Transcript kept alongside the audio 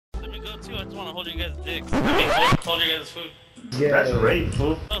go too. I just want to hold you guys' dicks. I mean, hold you guys' food. Yeah. That's rape,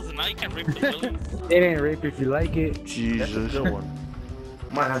 fool. Now you can't rape the building. It ain't rape if you like it. Jesus. That's a good one.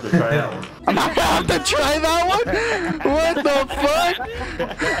 Might have to try that one. I might have to try that one? What the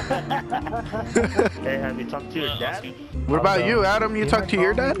fuck? Hey, have you talked to your dad? What about you, Adam? You talked to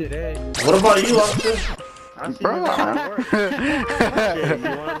your dad? What about you, Oscar? Bro, you want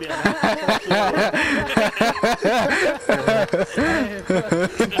to be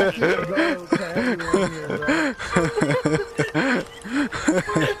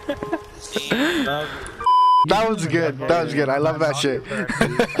an That was good. That was good. I love that shit.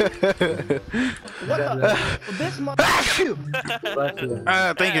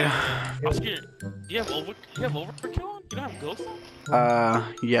 Thank you. Oscar, do you have overkill on? You don't have ghosts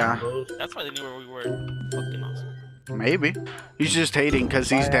on? Yeah. That's why they knew where we were. Fucking awesome. Maybe. He's just hating because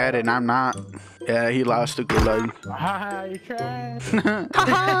he's dead and I'm not. Yeah, he lost a good leg. Haha, you trash.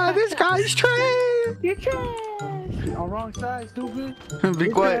 Haha, this guy's trash. You trash. On wrong side, stupid. Be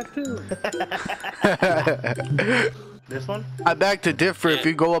quiet. This one? I beg to differ if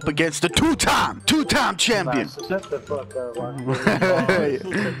you go up against the two-time champion. Shut the fuck up.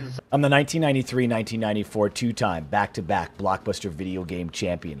 I'm the 1993-1994 two-time back-to-back blockbuster video game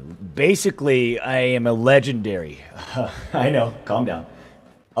champion. Basically, I am a legendary. I know, calm down.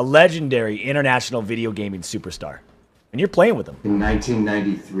 A legendary international video gaming superstar. And you're playing with them. In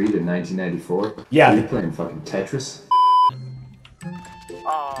 1993 to 1994? Yeah. You're playing fucking Tetris?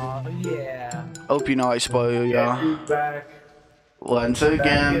 Oh, yeah. Hope you know I spoil you, y'all. Back. Once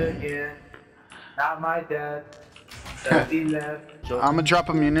again. Not my dad. He left. I'm gonna drop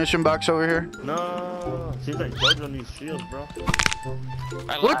a munition box over here. No. Seems like Jojo needs shields, bro.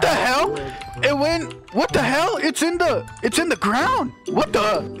 What the hell? It went. What the hell? It's in the ground. What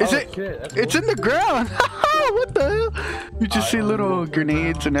the? Is it? It's in the ground. What the hell? You just see little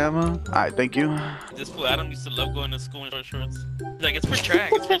grenades and ammo. Alright, thank you. This fool Adam used to love going to school in short shorts. He's like, it's for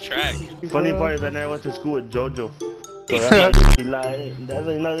track. It's for track. Funny part is I never went to school with Jojo. So that's lying. That's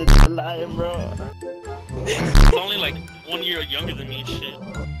another lying, bro. He's only like 1 year younger than me and shit.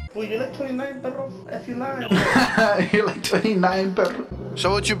 Well, you're like 29, perro. If you lie. You're like 29, perro.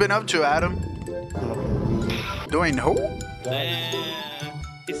 So what you been up to, Adam? Doing who?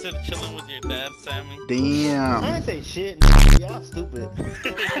 He said chilling with your dad, Sammy. Damn. I didn't say shit. Y'all stupid.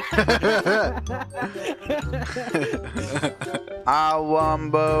 I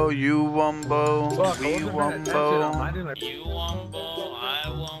wumbo, you wumbo, we wumbo. You wumbo, I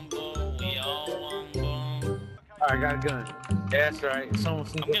wumbo, we all wumbo. Alright, I got a gun. Yeah, that's right. Someone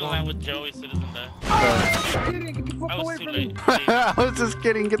I'm gonna land with Joey so it doesn't die. I was too late. I was just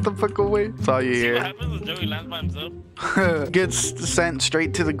kidding. Get the fuck away. That's all you See hear. what happens when Joey lands by himself? Gets sent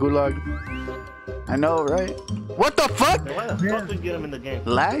straight to the gulag. I know, right? What the fuck? Why the fuck did we get him in the game?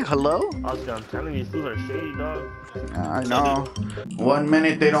 Lag? Hello? Oscar, I'm telling you, these are shady, dog. I know. 1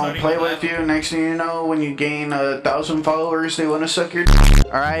 minute they don't play with you. Next thing you know, when you gain 1,000 followers, they want to suck your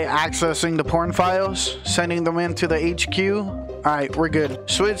Alright, accessing the porn files. Sending them into the HQ. Alright, we're good.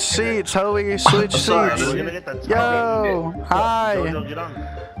 Switch seats, Hoey. Switch seats. Yo, hi. Jojo, get on.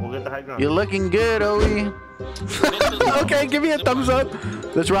 We'll get the high ground. You're looking good, Hoey. Okay, give me a thumbs up.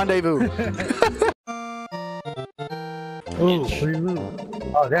 Let's rendezvous. Oh, free loot.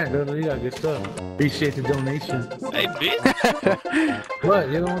 Oh, damn, good. You got good stuff. Appreciate the donation. Hey, bitch. What?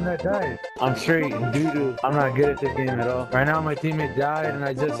 You're the one that died. I'm straight and doo-doo. I'm not good at this game at all. Right now, my teammate died, and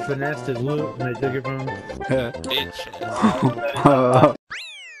I just finessed his loot, and I took it from him. Bitch.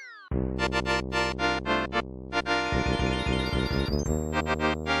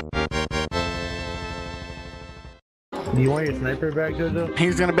 Do you want your sniper back, Jojo?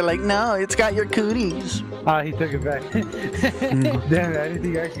 He's gonna be like, no, it's got your cooties. Ah, he took it back. Damn it, I didn't think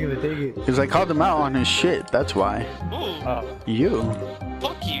you were actually gonna take it. Because I called him out on his shit, that's why. Ooh, You.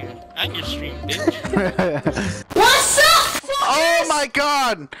 fuck you. And your stream, bitch. What's up? Oh my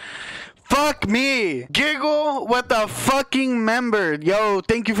god. Fuck me. Giggle with the fucking member. Yo,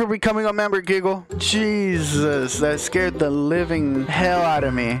 thank you for becoming a member, Giggle. Jesus, that scared the living hell out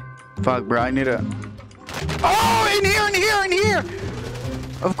of me. Fuck, bro, I need a... Oh, in here.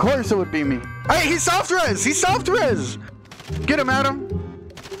 Of course it would be me. Hey, he's soft res. Get him, Adam.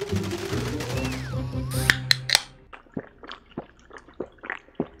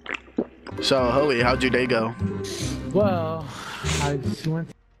 So, Hoey, how'd your day go? Well, I just went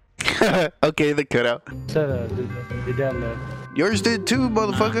Okay, the cutout. to the dad left. Yours did too,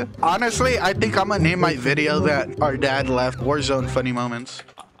 motherfucker. Honestly, I think I'm gonna name my video that our dad left Warzone funny moments.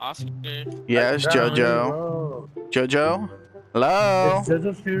 Oscar. Yes, Jojo. Jojo? Hello?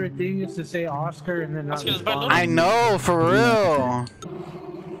 Jojo's favorite thing is to say Oscar and then not Oscar's respond. by I know, for real.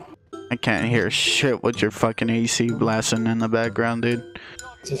 I can't hear shit with your fucking AC blasting in the background, dude.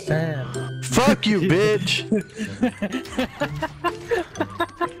 It's a fan. Fuck you, bitch.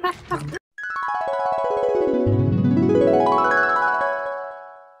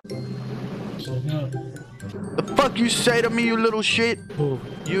 The fuck you say to me, you little shit?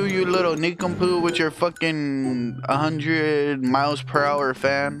 You little nincompoop with your fucking 100 miles per hour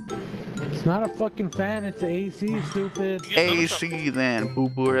fan. It's not a fucking fan, it's the AC, stupid. AC then,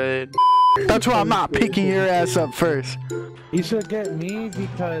 poo-poo red. That's why I'm not picking your ass up first. You should get me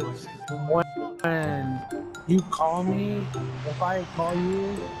because when you call me, if I call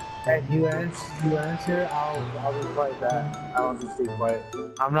you and you answer, I'll reply back. I don't just stay quiet.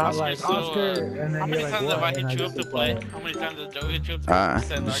 I'm not like Oscar, and then how many you're times like, have I what? hit you up to play? How many times has Joe hit you up to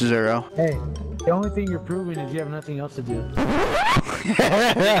play? 0. Hey, the only thing you're proving is you have nothing else to do.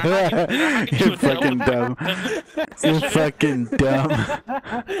 You're fucking dumb. You're fucking dumb.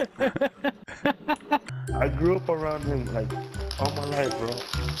 I grew up around him like all my life, bro.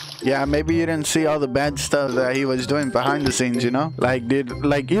 Yeah, maybe you didn't see all the bad stuff that he was doing behind the scenes, you know? Like, dude,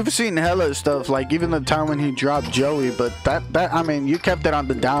 like, you've seen hella stuff, like, even the time when he dropped Joey, but that, I mean, you kept it on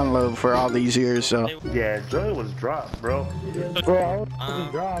the down low for all these years, so. Yeah, Joey was dropped, bro. Bro, I was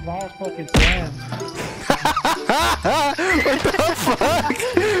fucking dropped. I was fucking slammed. What the fuck?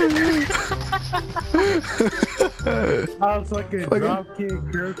 I was fucking drop kick,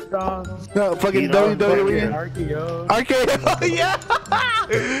 curb stomp. No, fucking WWE. RKO. RKO, yeah!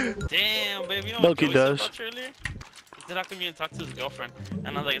 Damn, baby, you know Loki what Joey does. said about you earlier? He said, how come you didn't talk to his girlfriend? And I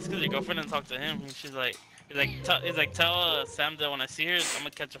was like, it's because your girlfriend didn't talk to him. And she's like, tell Sam that when I see her, I'm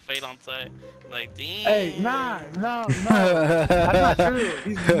gonna catch a fade on site. Like, damn. Hey, no. That's not true.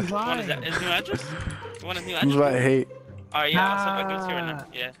 He's lying. His new address? You want his new That's address? what I hate. Alright, yeah, I'll give it to you right now.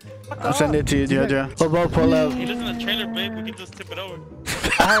 Yeah. I'll send it to you, Jojo. We'll pull up. He lives in the trailer, babe. We can just tip it over.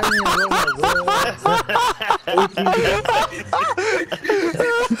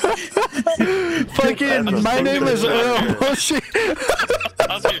 Fucking, my name is Earl. Bullshit.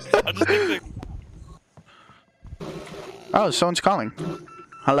 I'll just think Oh, someone's calling.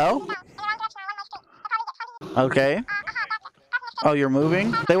 Hello? Okay. Oh, you're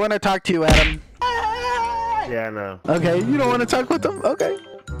moving? They want to talk to you, Adam. Yeah, I know. Okay, you don't want to talk with them? Okay.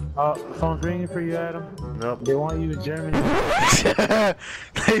 Phone's ringing for you, Adam. Nope. They want you in Germany.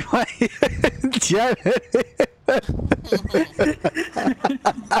 They want you in Germany.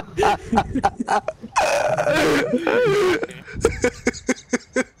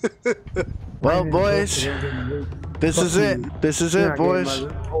 Well, boys, this is it. This is it, boys.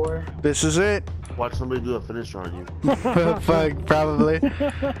 This is it. Watch somebody do a finisher on you. Fuck, probably.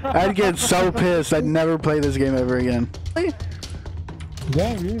 I'd get so pissed. I'd never play this game ever again. Okay.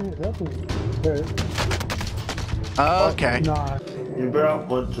 Nah. You better off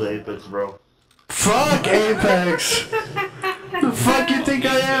going to Apex, bro. Fuck Apex. The fuck you think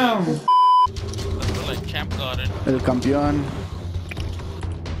I am? that's like Champ Garden. El campeón.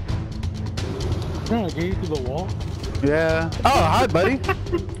 Trying to get you to the wall? Yeah. Oh, hi, buddy.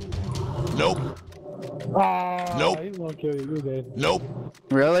 Nope. Ah, Nope. he's gonna kill you, you're dead. Nope.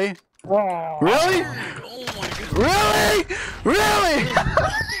 Really? Ah. Really? Oh my god. Really? Really?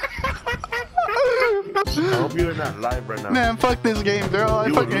 I hope you're not live right now. Man, fuck this game, girl. I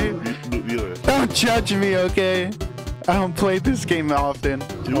fucking hate. You Don't judge me, okay? I don't play this game often.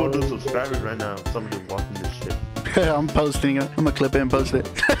 will do subscribers right now. Somebody's watching this shit. I'm posting it. I'm gonna clip it and post it.